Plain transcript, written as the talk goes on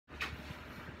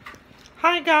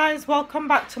Hi guys, welcome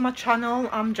back to my channel.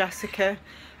 I'm Jessica.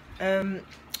 I've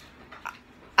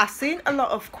seen a lot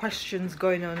of questions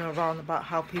going on around about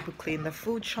how people clean their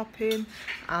food shopping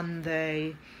and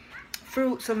the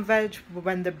fruits and veg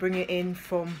when they bring it in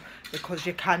from, because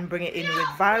you can bring it in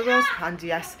with virus, and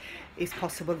yes, it's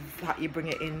possible that you bring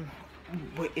it in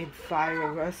with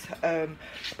virus,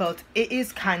 but it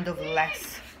is kind of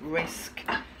less risk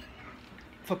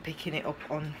for picking it up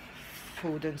on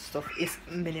food and stuff. It's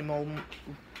minimal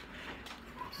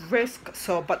risk.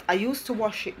 So but I used to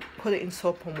wash it, put it in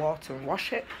soap and water and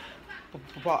wash it,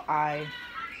 but I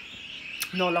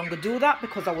no longer do that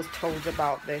because I was told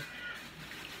about the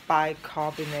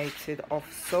bicarbonated of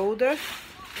soda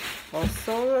or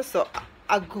soda. So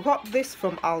I got this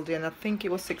from Aldi and I think it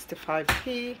was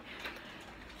 65p.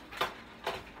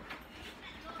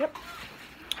 Yep,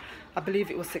 I believe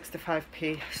it was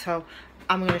 65p. So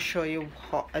I'm going to show you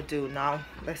what I do now.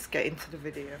 Let's get into the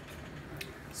video.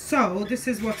 So this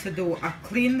is what I do. I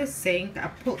clean the sink. I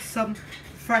put some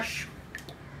fresh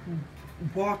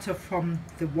water from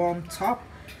the warm top,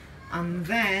 and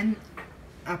then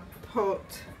I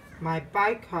put my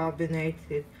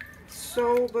bicarbonated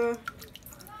soda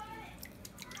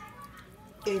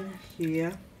in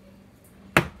here,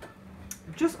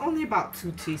 just only about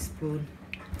 2 teaspoons,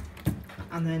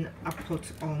 and then I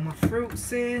put all my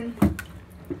fruits in.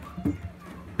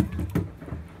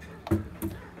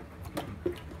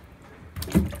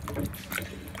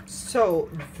 So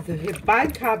the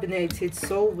bicarbonated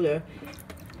soda,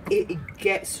 it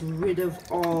gets rid of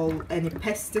all any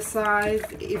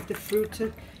pesticides if the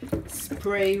fruit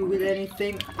spray with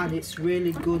anything, and it's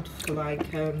really good for like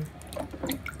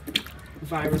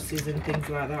viruses and things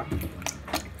like that.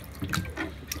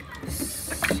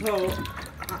 So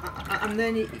and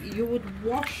then you would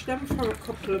wash them for a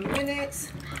couple of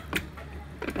minutes.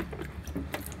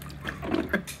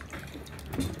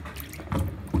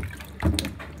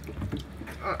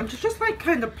 Just like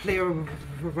kind of play around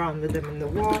with them in the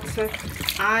water.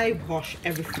 I wash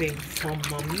everything from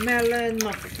my melon,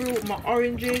 my fruit, my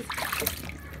oranges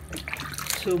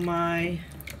to my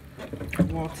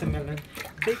watermelon.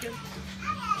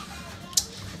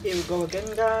 Here we go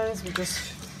again, guys. We just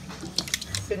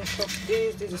finish off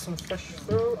these. These are some fresh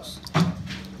fruits.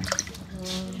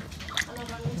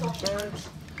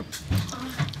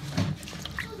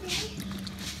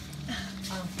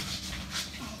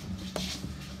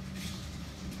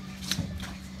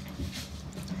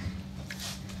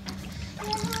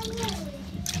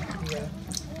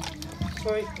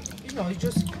 So, you know, you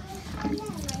just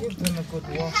give them a good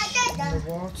wash in the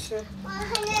water,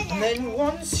 and then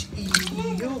once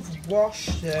you've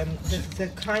washed them, they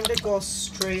kind of go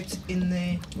straight in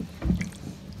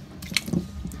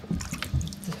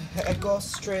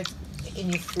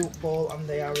your fruit bowl, and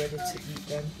they are ready to eat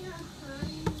them.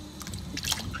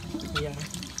 Yeah.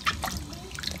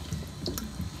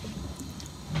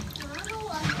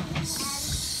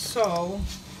 So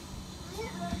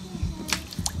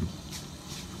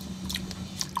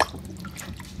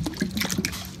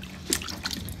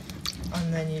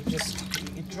and then you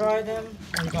dry them,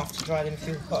 and you don't have to dry them if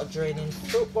you've got a draining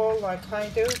fruit bowl like I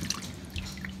do.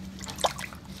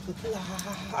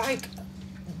 Like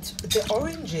the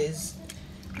oranges,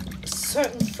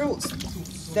 certain fruits,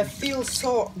 they feel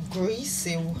so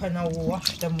greasy when I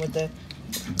wash them with the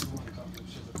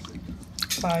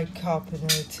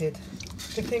bicarbonated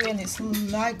thing, and it's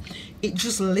like it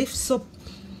just lifts up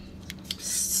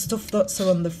stuff that's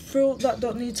on the fruit that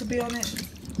don't need to be on it.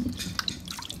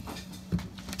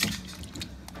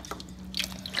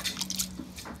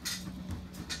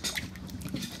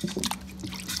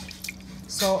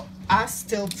 So I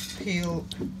still peel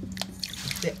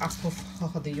the apple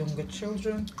for the younger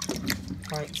children,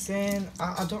 like Zane.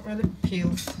 I don't really peel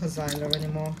for Zyla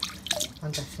anymore,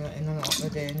 and definitely not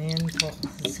with Damien, but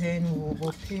Zane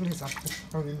will peel his apple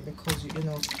for him because, you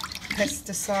know,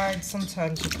 pesticides,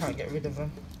 sometimes you can't get rid of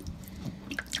them.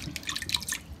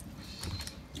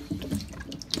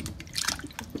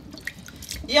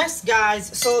 Yes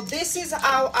guys, so this is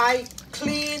how I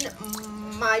clean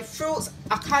my fruits.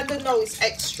 I kind of know it's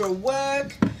extra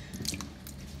work.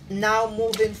 Now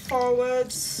moving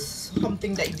forward,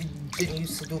 something that you didn't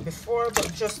used to do before,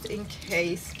 but just in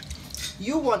case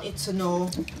you wanted to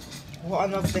know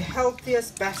one of the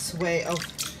healthiest, best way of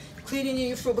cleaning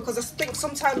your fruit, because I think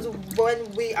sometimes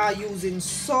when we are using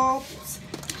soaps,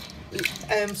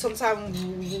 sometimes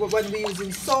when we're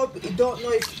using soap, you don't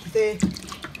know if the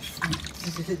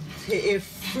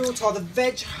fruit or the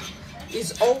veg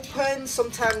is open.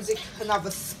 Sometimes it can have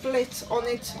a split on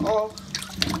it,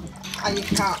 and you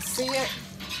can't see it.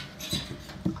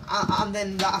 and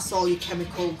then that's all your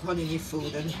chemical gone in your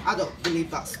food, and I don't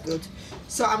believe that's good.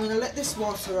 So I'm going to let this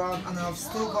water on, and I've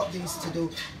still got these to do.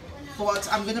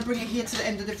 But I'm going to bring it here to the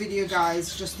end of the video,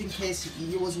 guys, just in case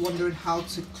you was wondering how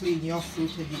to clean your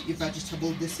fruit and your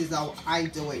vegetable. This is how I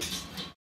do it.